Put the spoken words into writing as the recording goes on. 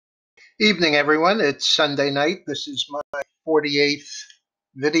Evening, everyone. It's Sunday night. This is my 48th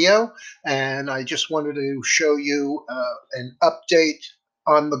video, and I just wanted to show you an update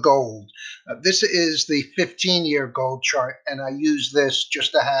on the gold. This is the 15-year gold chart, and I use this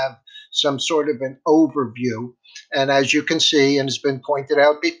just to have some sort of an overview. And as you can see, and has been pointed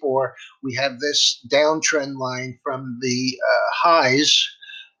out before, we have this downtrend line from the highs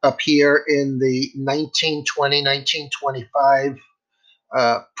up here in the 1920, 1925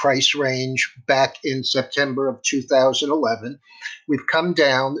 price range back in September of 2011. We've come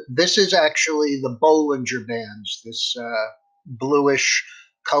down. This is actually the Bollinger Bands, this bluish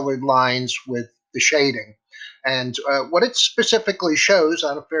colored lines with the shading. And what it specifically shows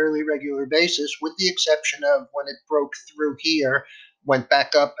on a fairly regular basis, with the exception of when it broke through here, went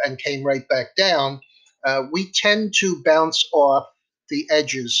back up and came right back down, we tend to bounce off the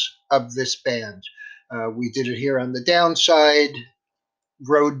edges of this band. We did it here on the downside,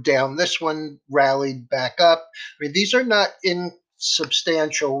 rode down this one, rallied back up. I mean, these are not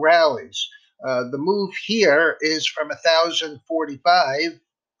insubstantial rallies. The move here is from 1,045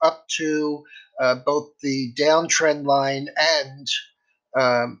 up to both the downtrend line and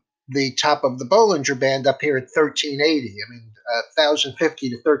the top of the Bollinger Band up here at 1380. I mean, 1,050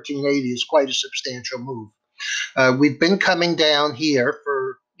 to 1380 is quite a substantial move. We've been coming down here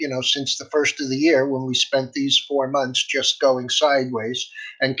for, since the first of the year when we spent these 4 months just going sideways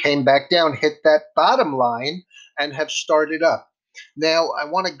and came back down, hit that bottom line, and have started up. Now, I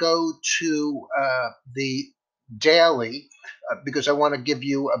want to go to the daily because I want to give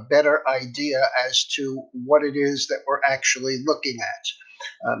you a better idea as to what it is that we're actually looking at.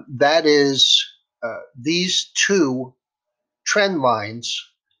 That is these two trend lines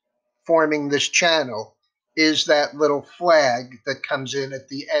forming this channel is that little flag that comes in at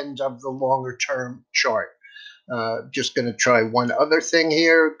the end of the longer term chart. Just going to try one other thing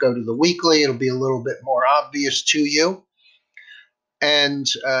here. Go to the weekly. It'll be a little bit more obvious to you. And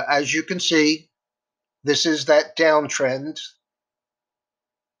as you can see, this is that downtrend.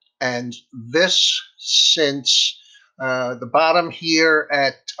 And this, since the bottom here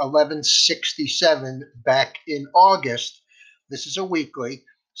at 1167 back in August, this is a weekly.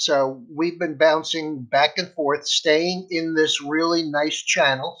 So we've been bouncing back and forth, staying in this really nice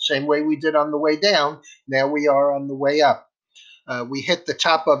channel, same way we did on the way down. Now we are on the way up. We hit the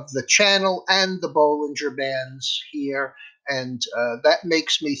top of the channel and the Bollinger Bands here, and that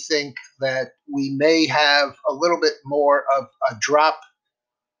makes me think that we may have a little bit more of a drop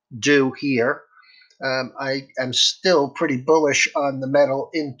due here. I am still pretty bullish on the metal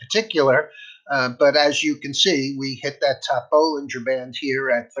in particular, but as you can see, we hit that top Bollinger Band here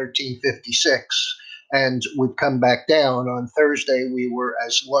at 1356, and we've come back down. On Thursday, we were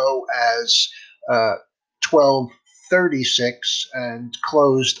as low as 1236 and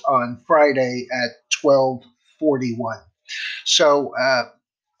closed on Friday at 1241. So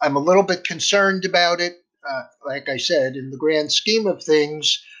I'm a little bit concerned about it. Like I said, in the grand scheme of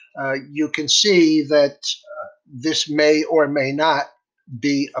things, you can see that this may or may not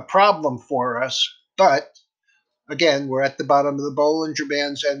be a problem for us. But again, we're at the bottom of the Bollinger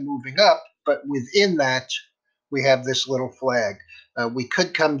Bands and moving up. But within that, we have this little flag. We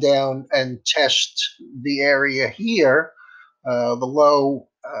could come down and test the area here. The low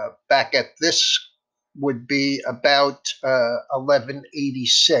back at this would be about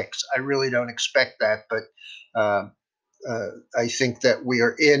 1186. I really don't expect that, but I think that we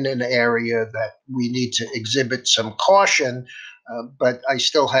are in an area that we need to exhibit some caution, but I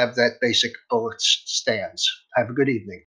still have that basic bullet stance. Have a good evening.